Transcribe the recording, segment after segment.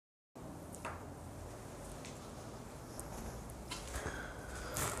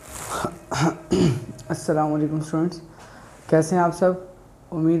अस्सलाम वालेकुम स्टूडेंट्स, कैसे हैं आप सब।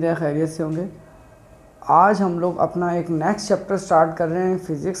 उम्मीद है खैरियत से होंगे। आज हम लोग अपना एक नेक्स्ट चैप्टर स्टार्ट कर रहे हैं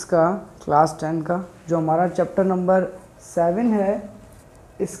फ़िज़िक्स का, क्लास 10 का, जो हमारा चैप्टर नंबर 7 है।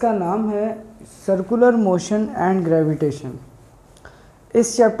 इसका नाम है सर्कुलर मोशन एंड ग्रेविटेशन।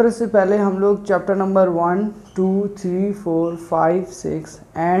 इस चैप्टर से पहले हम लोग चैप्टर नंबर 1, 2, 3, 4, 5, 6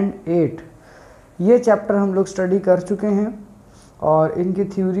 एंड 8 ये चैप्टर हम लोग स्टडी कर चुके हैं और इनकी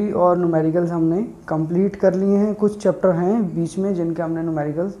थ्योरी और न्यूमेरिकल्स हमने कंप्लीट कर लिए हैं। कुछ चैप्टर हैं बीच में जिनके हमने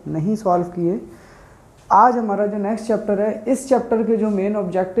न्यूमेरिकल्स नहीं सॉल्व किए। आज हमारा जो नेक्स्ट चैप्टर है, इस चैप्टर के जो मेन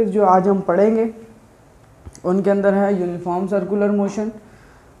ऑब्जेक्टिव जो आज हम पढ़ेंगे उनके अंदर है uniform circular motion,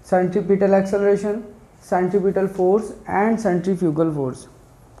 centripetal acceleration, centripetal force and centrifugal force.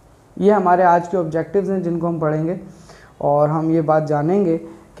 ये हमारे आज के ऑब्जेक्टिव्स हैं जिनको हम पढ़ेंगे और हम ये बात जानेंगे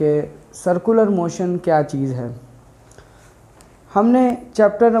कि सर्कुलर मोशन क्या चीज़ है। हमने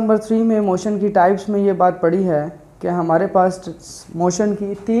चैप्टर नंबर 3 में मोशन की टाइप्स में ये बात पढ़ी है कि हमारे पास मोशन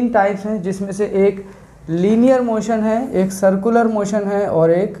की 3 टाइप्स हैं, जिसमें से एक लीनियर मोशन है, एक सर्कुलर मोशन है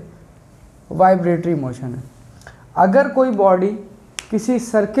और एक वाइब्रेटरी मोशन है। अगर कोई बॉडी किसी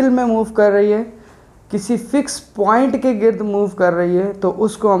सर्किल में मूव कर रही है, किसी फिक्स पॉइंट के गिर्द मूव कर रही है, तो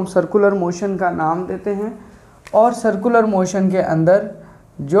उसको हम सर्कुलर मोशन का नाम देते हैं। और सर्कुलर मोशन के अंदर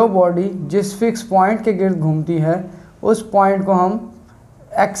जो बॉडी जिस फिक्स पॉइंट के गिर्द घूमती है उस पॉइंट को हम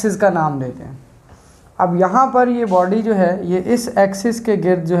एक्सिस का नाम देते हैं। अब यहाँ पर ये बॉडी जो है ये इस एक्सिस के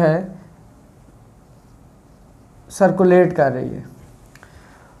गिर्द जो है सर्कुलेट कर रही है।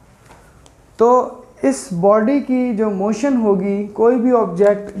 तो इस बॉडी की जो मोशन होगी, कोई भी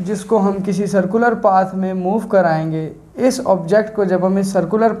ऑब्जेक्ट जिसको हम किसी सर्कुलर पाथ में मूव कराएंगे, इस ऑब्जेक्ट को जब हम इस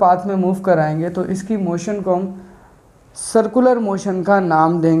सर्कुलर पाथ में मूव कराएंगे तो इसकी मोशन को हम सर्कुलर मोशन का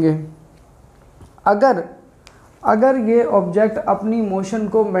नाम देंगे। अगर ये ऑब्जेक्ट अपनी मोशन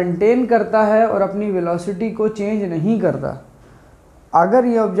को मेंटेन करता है और अपनी वेलोसिटी को चेंज नहीं करता, अगर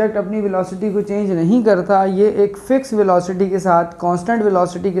ये ऑब्जेक्ट अपनी वेलोसिटी को चेंज नहीं करता, ये एक फ़िक्स वेलोसिटी के साथ, कांस्टेंट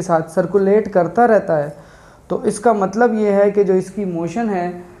वेलोसिटी के साथ सर्कुलेट करता रहता है, तो इसका मतलब ये है कि जो इसकी मोशन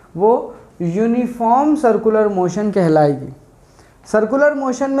है वो यूनिफॉर्म सर्कुलर मोशन कहलाएगी। सर्कुलर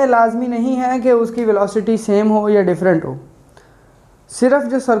मोशन में लाजमी नहीं है कि उसकी वेलोसिटी सेम हो या डिफरेंट हो। सिर्फ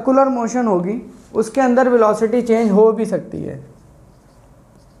जो सर्कुलर मोशन होगी उसके अंदर वेलोसिटी चेंज हो भी सकती है।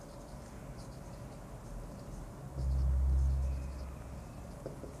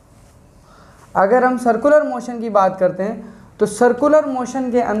 अगर हम सर्कुलर मोशन की बात करते हैं तो सर्कुलर मोशन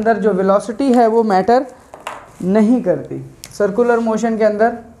के अंदर जो वेलोसिटी है वो मैटर नहीं करती। सर्कुलर मोशन के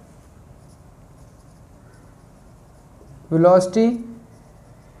अंदर वेलोसिटी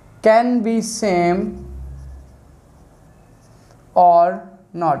कैन बी सेम और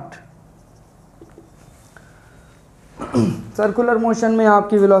नॉट। सर्कुलर मोशन में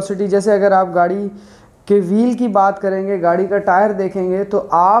आपकी वेलोसिटी, जैसे अगर आप गाड़ी के व्हील की बात करेंगे, गाड़ी का टायर देखेंगे, तो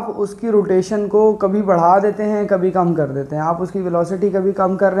आप उसकी रोटेशन को कभी बढ़ा देते हैं, कभी कम कर देते हैं। आप उसकी वेलोसिटी कभी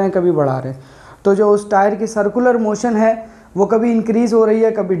कम कर रहे हैं, कभी बढ़ा रहे हैं। तो जो उस टायर की सर्कुलर मोशन है वो कभी इंक्रीज़ हो रही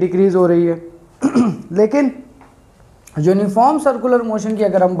है, कभी डिक्रीज़ हो रही है। लेकिन यूनिफॉर्म सर्कुलर मोशन की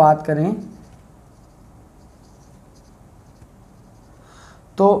अगर हम बात करें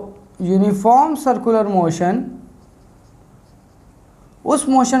तो यूनिफॉर्म सर्कुलर मोशन उस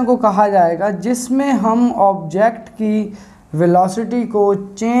मोशन को कहा जाएगा जिसमें हम ऑब्जेक्ट की वेलोसिटी को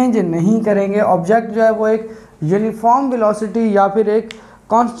चेंज नहीं करेंगे। ऑब्जेक्ट जो है वो एक यूनिफॉर्म वेलोसिटी या फिर एक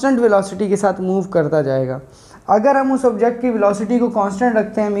कांस्टेंट वेलोसिटी के साथ मूव करता जाएगा। अगर हम उस ऑब्जेक्ट की वेलोसिटी को कांस्टेंट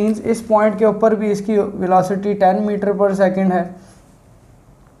रखते हैं, मींस इस पॉइंट के ऊपर भी इसकी वेलोसिटी 10 मीटर पर सेकंड है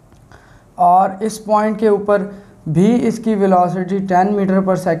और इस पॉइंट के ऊपर भी इसकी वेलोसिटी 10 मीटर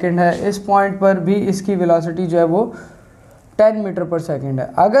पर सेकंड है, इस पॉइंट पर भी इसकी वेलोसिटी जो है वो 10 मीटर पर सेकंड है।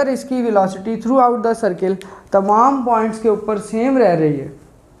 अगर इसकी velocity through out the circle तमाम पॉइंट्स के ऊपर सेम रह रही है,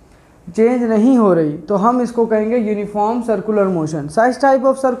 चेंज नहीं हो रही, तो हम इसको कहेंगे uniform circular motion. Such type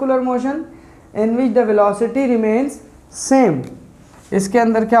of circular motion in which the velocity remains same. इसके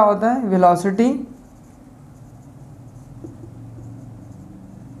अंदर क्या होता है, velocity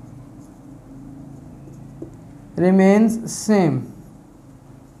remains same,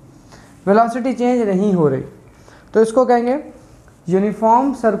 velocity change नहीं हो रही, तो इसको कहेंगे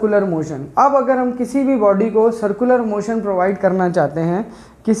यूनिफॉर्म सर्कुलर मोशन। अब अगर हम किसी भी बॉडी को सर्कुलर मोशन प्रोवाइड करना चाहते हैं,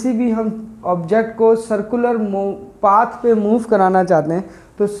 किसी भी हम ऑब्जेक्ट को सर्कुलर पाथ पे मूव कराना चाहते हैं,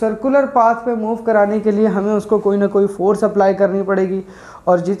 तो सर्कुलर पाथ पे मूव कराने के लिए हमें उसको कोई ना कोई फोर्स अप्लाई करनी पड़ेगी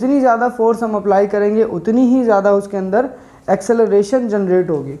और जितनी ज़्यादा फोर्स हम अप्लाई करेंगे उतनी ही ज़्यादा उसके अंदर एक्सेलरेशन जनरेट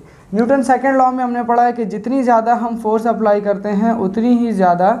होगी। न्यूटन सेकंड लॉ में हमने पढ़ा है कि जितनी ज़्यादा हम फोर्स अप्लाई करते हैं उतनी ही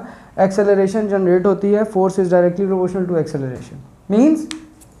ज़्यादा एक्सेलरेशन जनरेट होती है। Force is directly proportional to acceleration. Means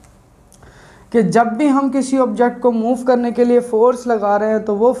कि जब भी हम किसी ऑब्जेक्ट को मूव करने के लिए फोर्स लगा रहे हैं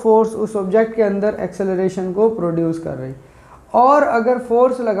तो वो फोर्स उस ऑब्जेक्ट के अंदर एक्सेलरेशन को प्रोड्यूस कर रही। और अगर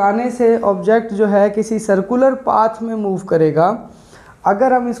फोर्स लगाने से ऑब्जेक्ट जो है किसी सर्कुलर पाथ में मूव करेगा,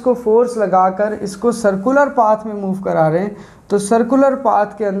 अगर हम इसको फोर्स लगाकर इसको सर्कुलर पाथ में मूव करा रहे हैं तो सर्कुलर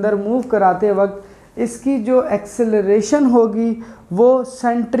पाथ के अंदर मूव कराते वक्त इसकी जो एक्सेलरेशन होगी वो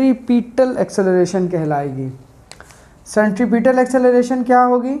सेंट्रीपिटल एक्सेलरेशन कहलाएगी। सेंट्रीपिटल एक्सेलरेशन क्या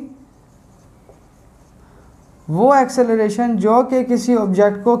होगी? वो एक्सेलरेशन जो कि किसी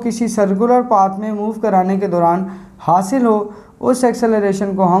ऑब्जेक्ट को किसी सर्कुलर पाथ में मूव कराने के दौरान हासिल हो, उस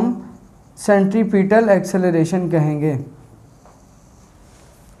एक्सेलरेशन को हम सेंट्रीपिटल एक्सेलरेशन कहेंगे।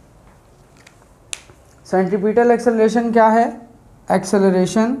 सेंट्रीपिटल एक्सेलरेशन क्या है?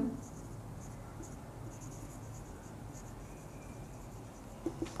 Acceleration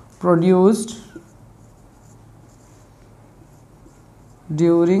produced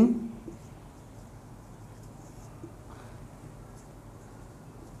during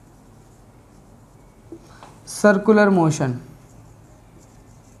circular motion.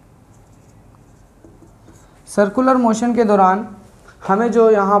 Circular motion के दौरान हमें जो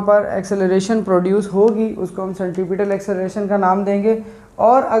यहाँ पर एक्सेलरेशन प्रोड्यूस होगी उसको हम सेंट्रीपिटल एक्सेलरेशन का नाम देंगे।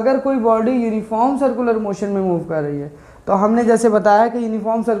 और अगर कोई बॉडी यूनिफॉर्म सर्कुलर मोशन में मूव कर रही है तो हमने जैसे बताया कि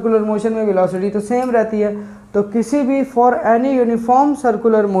यूनिफॉर्म सर्कुलर मोशन में वेलोसिटी तो सेम रहती है, तो किसी भी for any uniform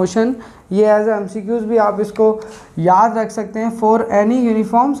circular motion, ये एज ए एमसीक्यूज भी आप इसको याद रख सकते हैं, for any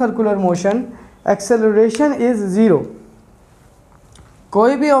uniform circular motion acceleration is zero.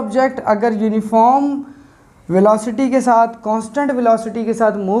 कोई भी ऑब्जेक्ट अगर यूनिफॉर्म वेलोसिटी के साथ, कांस्टेंट वेलोसिटी के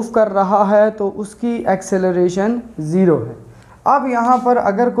साथ मूव कर रहा है तो उसकी एक्सेलरेशन ज़ीरो है। अब यहाँ पर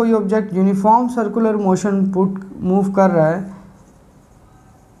अगर कोई object uniform circular motion move कर रहा है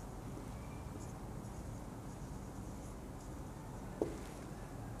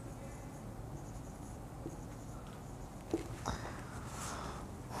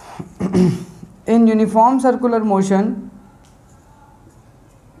in uniform circular motion,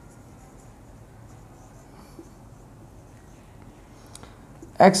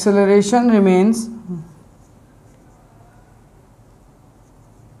 acceleration remains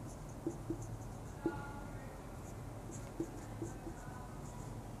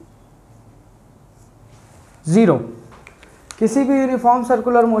zero. किसी भी यूनिफॉर्म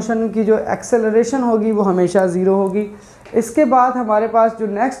सर्कुलर मोशन की जो एक्सेलरेशन होगी वो हमेशा ज़ीरो होगी। इसके बाद हमारे पास जो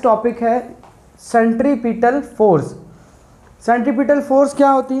नेक्स्ट टॉपिक है सेंट्रीपिटल फोर्स। सेंट्रीपिटल फोर्स क्या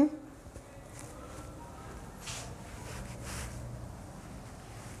होती है?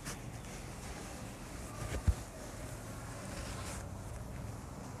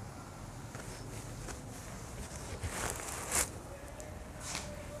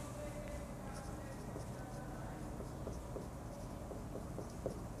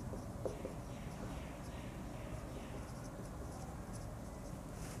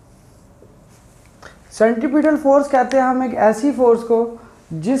 सेंट्रीपिटल फोर्स कहते हैं हम एक ऐसी फोर्स को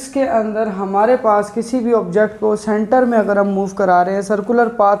जिसके अंदर हमारे पास किसी भी ऑब्जेक्ट को सेंटर में अगर हम मूव करा रहे हैं, सर्कुलर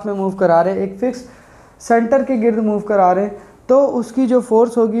पाथ में मूव करा रहे हैं, एक फिक्स सेंटर के गिर्द मूव करा रहे हैं, तो उसकी जो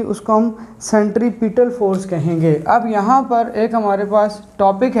फोर्स होगी उसको हम सेंट्रीपिटल फोर्स कहेंगे। अब यहाँ पर एक हमारे पास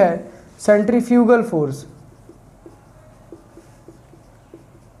टॉपिक है सेंट्रीफ्यूगल फोर्स।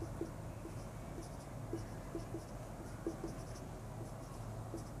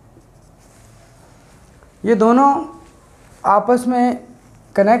 ये दोनों आपस में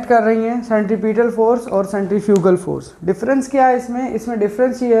कनेक्ट कर रही हैं, सेंट्रीपिटल फोर्स और सेंट्रीफ्यूगल फोर्स। डिफरेंस क्या है इसमें? इसमें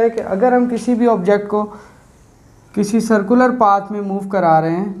डिफरेंस ये है कि अगर हम किसी भी ऑब्जेक्ट को किसी सर्कुलर पाथ में मूव करा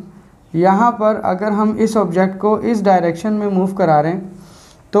रहे हैं, यहाँ पर अगर हम इस ऑब्जेक्ट को इस डायरेक्शन में मूव करा रहे हैं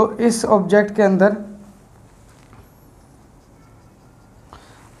तो इस ऑब्जेक्ट के अंदर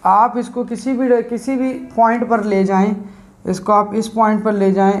आप इसको किसी भी पॉइंट पर ले जाएं, इसको आप इस पॉइंट पर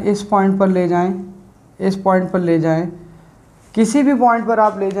ले जाएं, इस पॉइंट पर ले जाएं, इस पॉइंट पर ले जाएं, किसी भी पॉइंट पर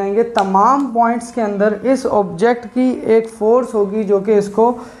आप ले जाएंगे, तमाम पॉइंट्स के अंदर इस ऑब्जेक्ट की एक फ़ोर्स होगी जो कि इसको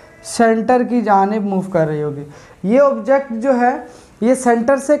सेंटर की जानिब मूव कर रही होगी। ये ऑब्जेक्ट जो है ये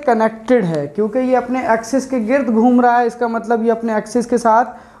सेंटर से कनेक्टेड है क्योंकि ये अपने एक्सिस के गिर्द घूम रहा है, इसका मतलब ये अपने एक्सिस के साथ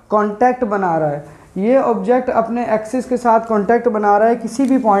कांटेक्ट बना रहा है। ये ऑब्जेक्ट अपने एक्सिस के साथ कांटेक्ट बना रहा है, किसी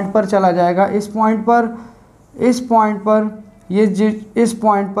भी पॉइंट पर चला जाएगा, इस पॉइंट पर, इस पॉइंट पर, इस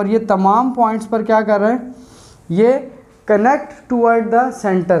पॉइंट पर, ये तमाम पॉइंट्स पर क्या कर रहा है, ये कनेक्ट टूवर्ड द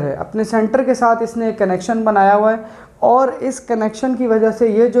सेंटर है। अपने सेंटर के साथ इसने एक कनेक्शन बनाया हुआ है और इस कनेक्शन की वजह से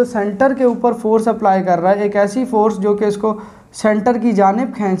ये जो सेंटर के ऊपर फोर्स अप्लाई कर रहा है, एक ऐसी फोर्स जो कि इसको सेंटर की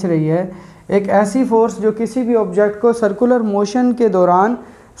जानिब खींच रही है, एक ऐसी फोर्स जो किसी भी ऑब्जेक्ट को सर्कुलर मोशन के दौरान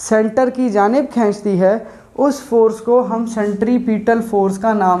सेंटर की जानिब खींचती है, उस फोर्स को हम सेंट्रीपिटल फोर्स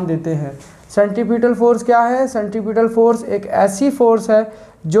का नाम देते हैं। सेंट्रीपिटल फोर्स क्या है? सेंट्रीपिटल फोर्स एक ऐसी फोर्स है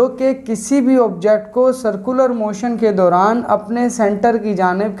जो कि किसी भी ऑब्जेक्ट को सर्कुलर मोशन के दौरान अपने सेंटर की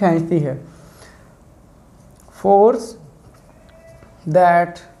जानिब खींचती है। Force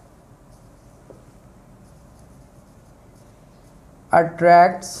that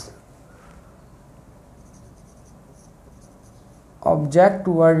attracts object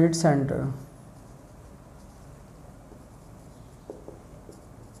toward its centre.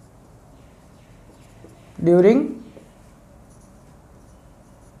 During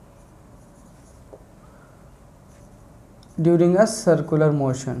a circular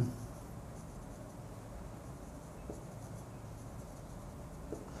motion.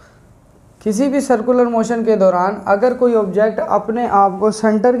 किसी भी सर्कुलर मोशन के दौरान अगर कोई ऑब्जेक्ट अपने आप को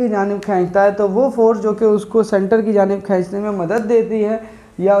सेंटर की जानिब खींचता है तो वो फोर्स जो कि उसको सेंटर की जानिब खींचने में मदद देती है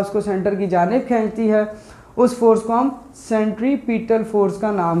या उसको सेंटर की जानिब खींचती है, उस फोर्स को हम सेंट्रीपिटल फोर्स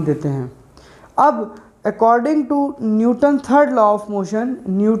का नाम देते हैं। अब according to Newton third law of motion,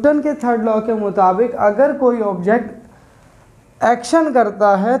 Newton के थर्ड लॉ के मुताबिक अगर कोई ऑब्जेक्ट एक्शन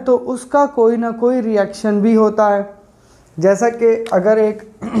करता है तो उसका कोई ना कोई रिएक्शन भी होता है। जैसा कि अगर एक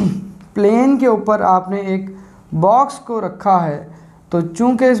प्लेन के ऊपर आपने एक बॉक्स को रखा है तो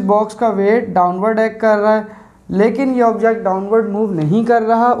चूंकि इस बॉक्स का वेट डाउनवर्ड एक्ट कर रहा है लेकिन ये ऑब्जेक्ट डाउनवर्ड मूव नहीं कर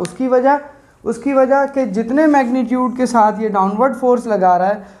रहा, उसकी वजह कि जितने मैग्नीट्यूड के साथ ये डाउनवर्ड फोर्स लगा रहा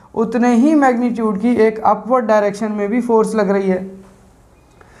है उतने ही मैग्नीट्यूड की एक अपवर्ड डायरेक्शन में भी फोर्स लग रही है,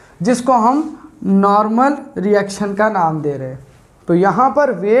 जिसको हम नॉर्मल रिएक्शन का नाम दे रहे हैं। तो यहाँ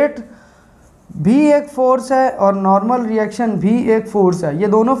पर वेट भी एक फोर्स है और नॉर्मल रिएक्शन भी एक फोर्स है। ये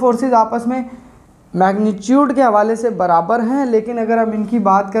दोनों फोर्सेस आपस में मैग्नीट्यूड के हवाले से बराबर हैं, लेकिन अगर हम इनकी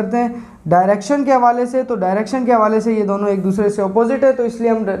बात करते हैं डायरेक्शन के हवाले से तो डायरेक्शन के हवाले से ये दोनों एक दूसरे से अपोजिट है, तो इसलिए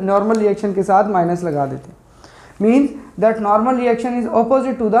हम नॉर्मल रिएक्शन के साथ माइनस लगा देते हैं। Means that normal reaction is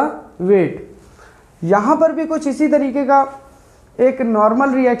opposite to the wait. यहाँ पर भी कुछ इसी तरीके का एक नॉर्मल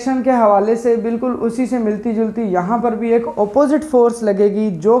रिएक्शन के हवाले से बिल्कुल उसी से मिलती जुलती यहाँ पर भी एक अपोजिट फोर्स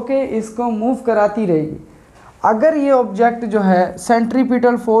लगेगी जो कि इसको मूव कराती रहेगी। अगर ये ऑब्जेक्ट जो है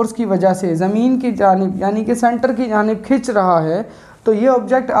सेंट्रीपिटल फोर्स की वजह से ज़मीन की जानिब यानी कि सेंटर की जानिब खिंच रहा है तो ये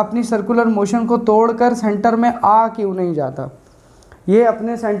ऑब्जेक्ट अपनी सर्कुलर मोशन को तोड़कर सेंटर में आ क्यों नहीं जाता, ये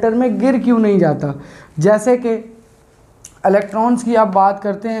अपने सेंटर में गिर क्यों नहीं जाता। जैसे कि इलेक्ट्रॉन्स की आप बात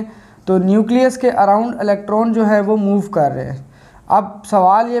करते हैं तो न्यूक्लियस के अराउंड इलेक्ट्रॉन जो है वो मूव कर रहे हैं। अब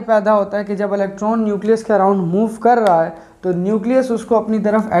सवाल ये पैदा होता है कि जब इलेक्ट्रॉन न्यूक्लियस के अराउंड मूव कर रहा है तो न्यूक्लियस उसको अपनी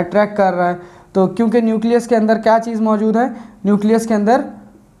तरफ अट्रैक्ट कर रहा है, तो क्योंकि न्यूक्लियस के अंदर क्या चीज़ मौजूद है, न्यूक्लियस के अंदर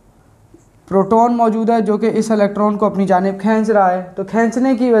प्रोटॉन मौजूद है जो कि इस इलेक्ट्रॉन को अपनी जानिब खींच रहा है। तो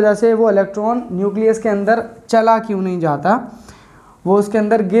खींचने की वजह से वो इलेक्ट्रॉन न्यूक्लियस के अंदर चला क्यों नहीं जाता, वो उसके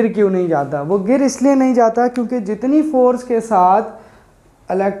अंदर गिर क्यों नहीं जाता। वो गिर इसलिए नहीं जाता क्योंकि जितनी फोर्स के साथ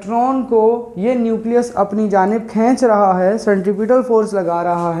इलेक्ट्रॉन को ये न्यूक्लियस अपनी जानिब खींच रहा है, सेंट्रीपिटल फोर्स लगा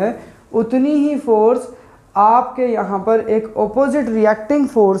रहा है, उतनी ही फोर्स आपके यहाँ पर एक ऑपोजिट रिएक्टिंग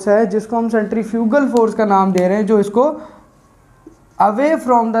फोर्स है जिसको हम सेंट्रीफ्यूगल फोर्स का नाम दे रहे हैं, जो इसको away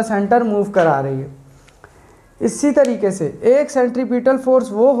from the centre move करा रही है। इसी तरीके से एक सेंट्रीपिटल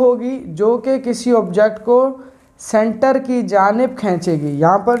फोर्स वो होगी जो कि किसी ऑब्जेक्ट को सेंटर की जानिब खींचेगी।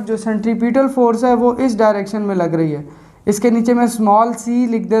 यहाँ पर जो सेंट्रीपिटल फोर्स है वो इस डायरेक्शन में लग रही है, इसके नीचे मैं स्मॉल सी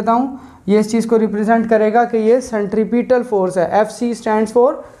लिख देता हूँ, ये इस चीज़ को रिप्रेजेंट करेगा कि ये सेंट्रीपिटल फोर्स है। FC stands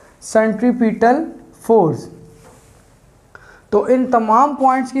for centripetal force. तो इन तमाम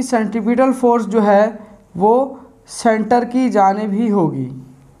पॉइंट्स की सेंट्रीपिटल फोर्स जो है वो सेंटर की जानिब ही होगी,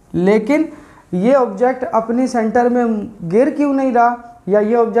 लेकिन ये ऑब्जेक्ट अपनी सेंटर में गिर क्यों नहीं रहा या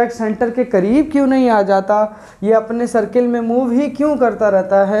ये ऑब्जेक्ट सेंटर के करीब क्यों नहीं आ जाता, ये अपने सर्किल में मूव ही क्यों करता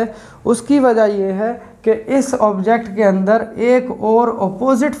रहता है, उसकी वजह ये है कि इस ऑब्जेक्ट के अंदर एक और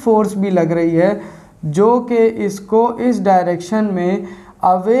अपोजिट फोर्स भी लग रही है जो कि इसको इस डायरेक्शन में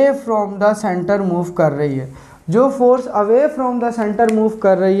away from the centre move कर रही है। जो force away from the centre move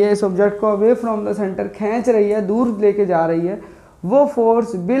कर रही है, इस ऑब्जेक्ट को अवे फ्रॉम द सेंटर खींच रही है, दूर लेके जा रही है, वो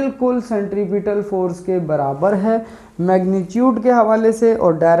फोर्स बिल्कुल सेंट्रीपिटल फोर्स के बराबर है। मैग्नीट्यूड के हवाले से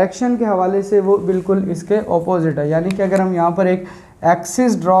और डायरेक्शन के हवाले से वो बिल्कुल इसके ऑपोजिट है। यानी कि अगर हम यहाँ पर एक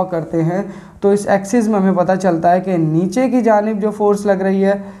एक्सिस ड्रॉ करते हैं तो इस एक्सिस में हमें पता चलता है कि नीचे की जानिब जो फोर्स लग रही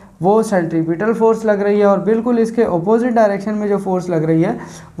है वो सेंट्रीपिटल फोर्स लग रही है और बिल्कुल इसके ऑपोजिट डायरेक्शन में जो फोर्स लग रही है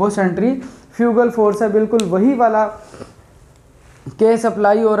वो सेंट्रीफ्यूगल फोर्स है। बिल्कुल वही वाला केस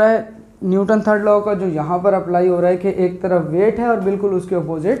अप्लाई हो रहा है न्यूटन थर्ड लॉ का जो यहाँ पर अप्लाई हो रहा है कि एक तरफ वेट है और बिल्कुल उसके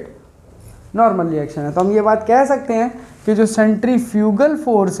अपोजिट नॉर्मल रिएक्शन है। तो हम ये बात कह सकते हैं कि जो सेंट्रीफ्यूगल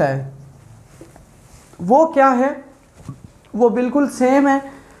फोर्स है वो क्या है, वो बिल्कुल सेम है।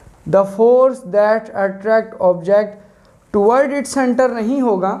 The force that attract object toward its centre नहीं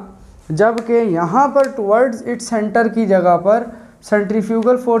होगा, जबकि यहाँ पर टुवर्ड्स इट्स सेंटर की जगह पर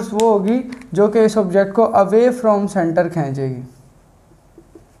सेंट्रीफ्यूगल फोर्स वो होगी जो कि इस ऑब्जेक्ट को अवे फ्रॉम सेंटर खींचेगी।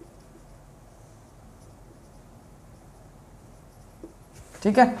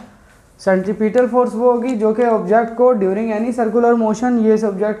 ठीक है, सेंट्रीपिटल फोर्स वो होगी जो कि ऑब्जेक्ट को ड्यूरिंग एनी सर्कुलर मोशन ये इस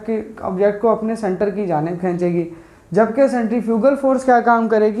ऑब्जेक्ट को अपने सेंटर की जानिब खींचेगी। जबकि सेंट्रीफ्यूगल फोर्स क्या काम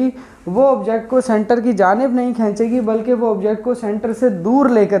करेगी, वो ऑब्जेक्ट को सेंटर की जानिब नहीं खींचेगी बल्कि वो ऑब्जेक्ट को सेंटर से दूर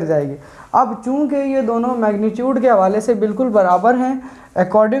लेकर जाएगी। अब चूंकि ये दोनों मैग्नीट्यूड के हवाले से बिल्कुल बराबर हैं,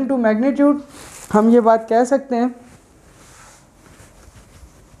 अकॉर्डिंग टू मैग्नीट्यूड हम ये बात कह सकते हैं,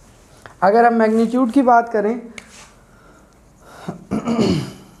 अगर हम मैग्नीट्यूड की बात करें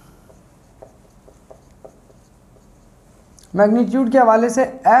मैग्नीट्यूड के हवाले से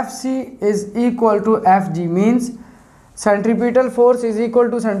F C is equal to F G, means centripetal force is equal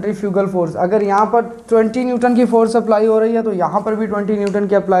to centrifugal force. अगर यहाँ पर 20 न्यूटन की फोर्स अप्लाई हो रही है तो यहाँ पर भी 20 न्यूटन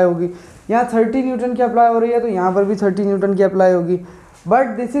की अप्लाई होगी, यहाँ 30 न्यूटन की अप्लाई हो रही है तो यहाँ पर भी 30 न्यूटन की अप्लाई होगी,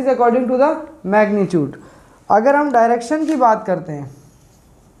 but this is according to the magnitude. अगर हम डायरेक्शन की बात करते हैं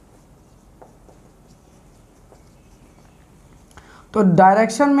तो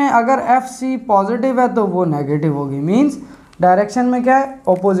डायरेक्शन में अगर एफ सी पॉजिटिव है तो वो नेगेटिव होगी, मीन्स डायरेक्शन में क्या है,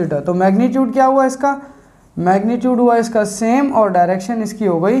 ऑपोजिट है। तो मैग्नीट्यूड क्या हुआ इसका, मैग्नीट्यूड हुआ इसका सेम और डायरेक्शन इसकी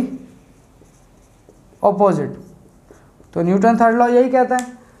हो गई ऑपोजिट। तो न्यूटन थर्ड लॉ यही कहता है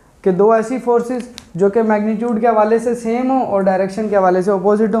कि दो ऐसी फोर्सेस जो कि मैग्नीट्यूड के हवाले से सेम हो और डायरेक्शन के हवाले से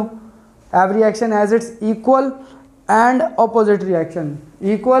ऑपोजिट हो, every action has its equal and opposite reaction,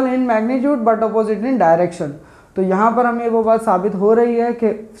 equal in magnitude but opposite in direction. तो यहाँ पर हमें वो बात साबित हो रही है कि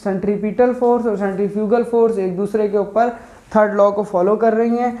सेंट्रीपिटल फोर्स और सेंट्रीफ्यूगल फोर्स एक दूसरे के ऊपर थर्ड लॉ को फॉलो कर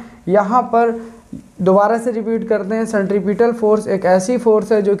रही हैं। यहाँ पर दोबारा से रिपीट करते हैं, सेंट्रीपिटल फोर्स एक ऐसी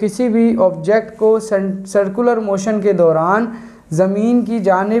फोर्स है जो किसी भी ऑब्जेक्ट को सर्कुलर मोशन के दौरान ज़मीन की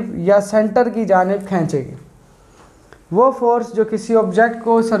जानिब या सेंटर की जानिब खींचेगी। वो फोर्स जो किसी ऑब्जेक्ट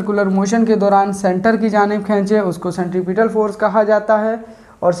को सर्कुलर मोशन के दौरान सेंटर की जानिब खींचे उसको सेंट्रीपिटल फोर्स कहा जाता है।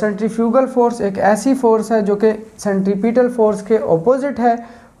 और सेंट्रीफ्यूगल फोर्स एक ऐसी फोर्स है जो कि सेंट्रीपिटल फोर्स के ऑपोजिट है,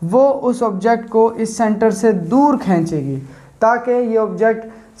 वो उस ऑब्जेक्ट को इस सेंटर से दूर खींचेगी ताकि ये ऑब्जेक्ट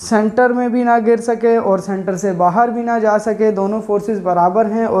सेंटर में भी ना गिर सके और सेंटर से बाहर भी ना जा सके। दोनों फोर्सेस बराबर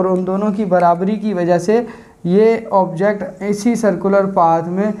हैं और उन दोनों की बराबरी की वजह से ये ऑब्जेक्ट इसी सर्कुलर पाथ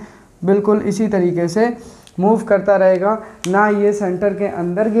में बिल्कुल इसी तरीके से मूव करता रहेगा, ना ये सेंटर के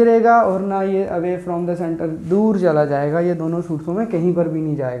अंदर गिरेगा और ना ये अवे फ्रॉम द सेंटर दूर चला जाएगा, ये दोनों सूत्रों में कहीं पर भी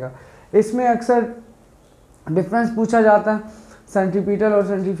नहीं जाएगा। इसमें अक्सर डिफरेंस पूछा जाता है सेंट्रीपिटल और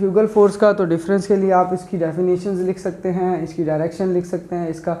सेंट्रीफ्यूगल फोर्स का, तो डिफरेंस के लिए आप इसकी डेफिनेशंस लिख सकते हैं, इसकी डायरेक्शन लिख सकते हैं,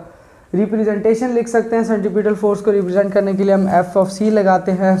 इसका रिप्रेजेंटेशन लिख सकते हैं। सेंट्रीपिटल फोर्स को रिप्रेजेंट करने के लिए हम एफ ऑफ सी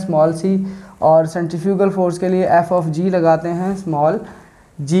लगाते हैं स्मॉल सी, और सेंट्रीफ्यूगल फोर्स के लिए एफ ऑफ जी लगाते हैं स्मॉल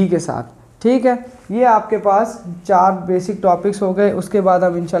जी के साथ। ठीक है, ये आपके पास 4 बेसिक टॉपिक्स हो गए। उसके बाद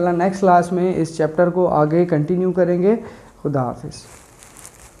हम इंशाल्लाह नेक्स्ट क्लास में इस चैप्टर को आगे कंटिन्यू करेंगे। खुदा हाफिज़।